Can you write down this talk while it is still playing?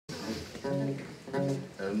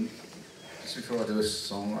Just before I do a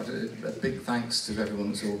song, I do a big thanks to everyone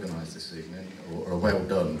that's organised this evening, or a well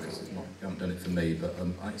done, because you haven't done it for me, but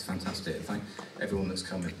it's fantastic. Thank everyone that's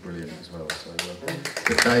come is brilliant as well. So,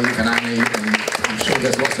 but Dave and Annie, and I'm sure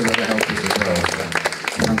there's lots of other helpers as well.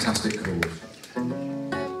 So, fantastic cause.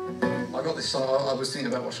 I got this song, I was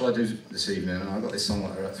thinking about what shall I do this evening, and I got this song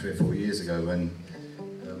like about 3 or 4 years ago when,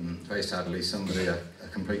 very sadly, somebody, a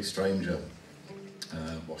complete stranger,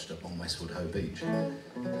 washed up on Westward Ho beach,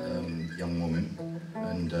 young woman,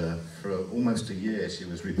 and for almost a year she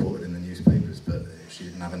was reported in the newspapers, but she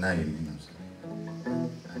didn't have a name, you know.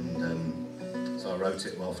 And so I wrote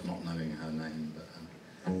it whilst not knowing her name. But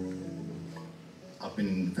I've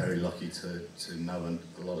been very lucky to know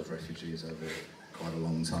a lot of refugees over quite a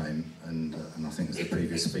long time, and I think, as the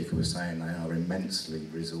previous speaker was saying, they are immensely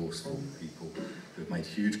resourceful people who've made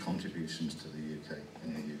huge contributions to the UK,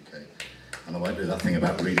 in the UK. And I won't do that thing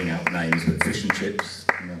about reading out names, but fish and chips,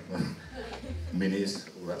 you know, minis,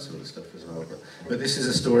 all that sort of stuff as well. But this is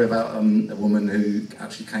a story about a woman who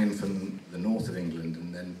actually came from the north of England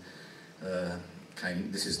and then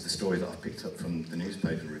this is the story that I picked up from the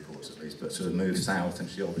newspaper reports at least, but sort of moved south, and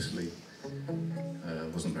she obviously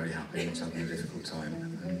wasn't very happy and was having a difficult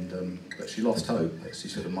time. And but she lost hope. She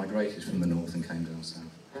sort of migrated from the north and came down south.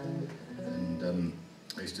 And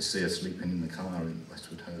I used to see her sleeping in the car in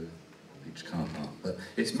Westward Ho beach car park. But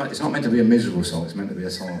it's not meant to be a miserable song. It's meant to be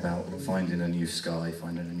a song about finding a new sky,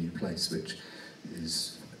 finding a new place, which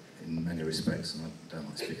is, in many respects, and I don't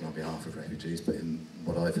like speaking on behalf of refugees, but in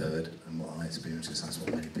what I've heard and what I experience, that's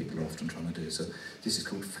what many people are often trying to do. So this is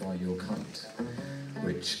called Fly Your Kite,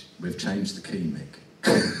 which we've changed the key, Mick.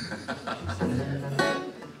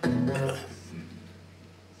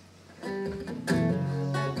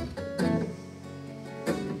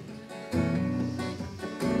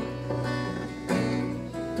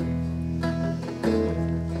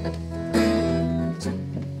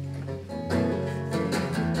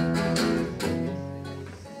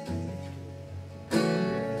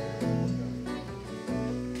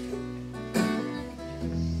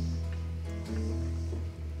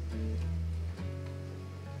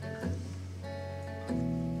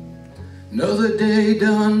 Another day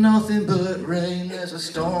done nothing but rain. There's a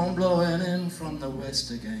storm blowing in from the west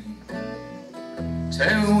again.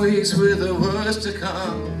 10 weeks with the worst to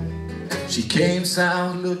come. She came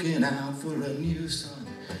south looking out for a new sun.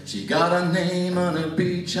 She got a name on a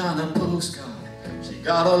beach on a postcard. She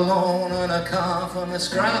got a loan and a car from a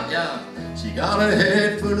scrapyard. She got a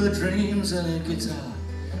head full of dreams and a guitar.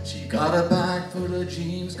 She got a bag full of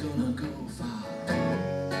jeans, gonna go far.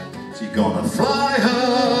 She gonna fly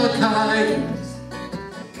her kite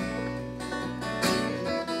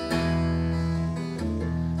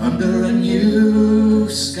under a new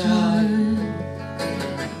sky.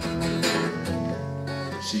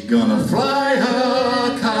 She gonna fly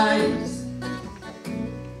her kite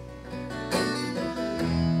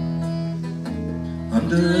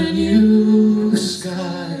under a new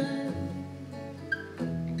sky.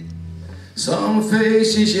 Some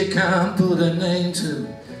faces you can't put a name to.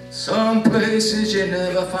 Some places you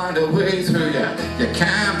never find a way through. You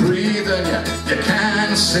can't breathe and you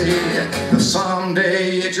can't see. But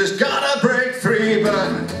someday you just gotta break free.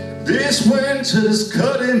 But this winter's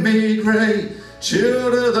cutting me grey,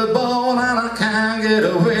 chilled to the bone, and I can't get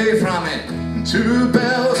away from it. 2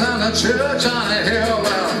 bells and a church on a hill.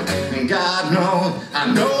 Well, God knows,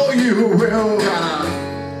 I know you will.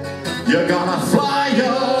 You're gonna fly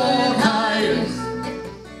your kite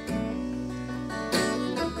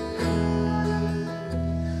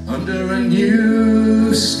under a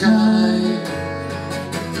new sky.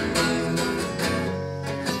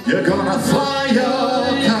 You're gonna fly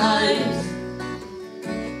your kite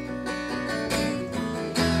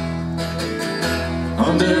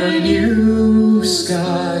under a new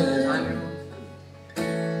sky.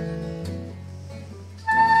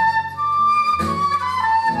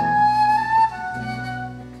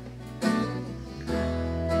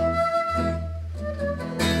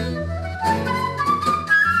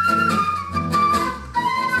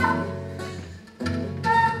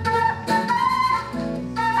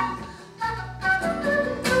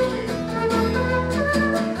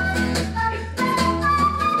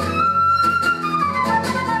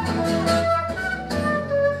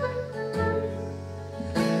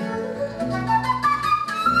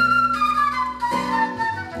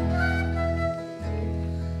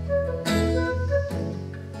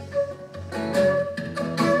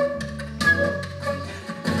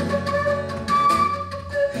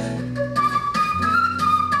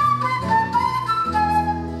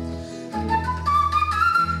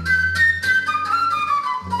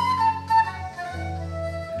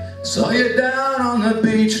 Saw you down on the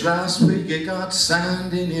beach last week. You got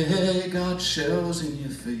sand in your hair, got shells in your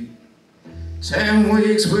feet. 10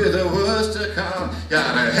 weeks with the worst to come.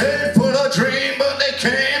 Got a head full of dreams, but they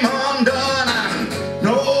came undone. And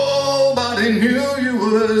nobody knew you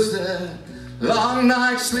was there. Long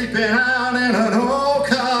nights sleeping out in an old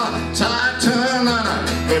car. Tight turn and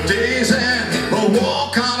a good day's end. A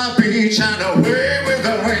walk on a beach and away with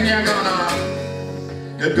the wind.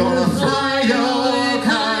 You're gonna fly your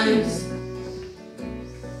kites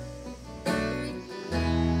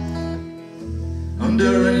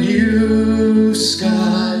under a new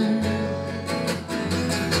sky.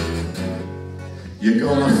 You're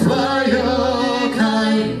gonna fly your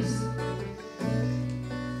kites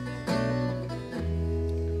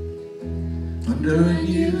under a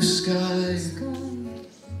new sky.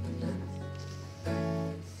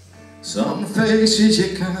 Some faces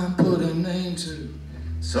you can't put a name to,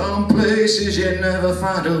 some places you never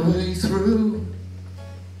find a way through.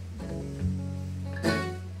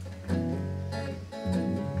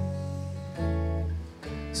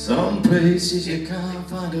 Some places you can't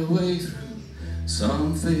find a way through,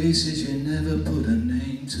 some faces you never put a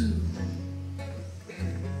name to.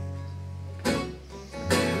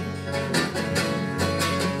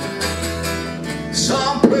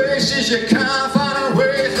 Some places you can't find a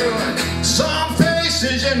way through, some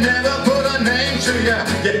faces you never put a name to.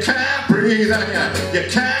 You can't breathe and you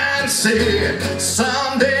can't see.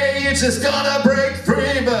 Someday you just gotta break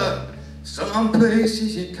free, but some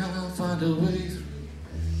places you can't find a way through,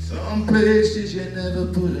 some places you never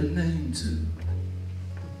put a name to.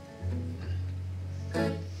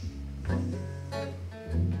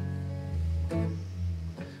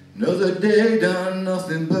 Another day done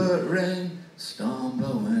nothing but rain, storm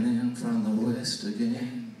blowing in from the west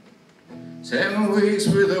again. 10 weeks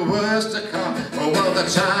with the worst to come. Oh, well, the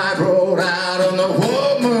tide rolled out and the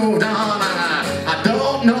world moved on. And I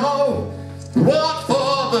don't know what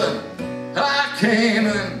for, but I came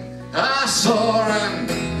and I saw and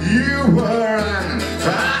you were and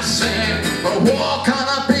I seen a walk on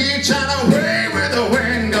a beach and away with the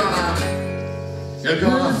wind. You're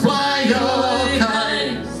gonna fly your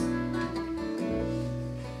kites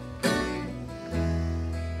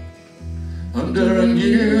under a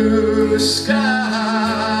new sky.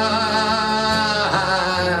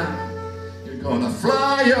 You're gonna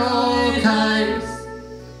fly your kites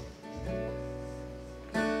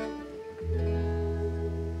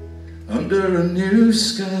under a new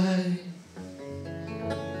sky.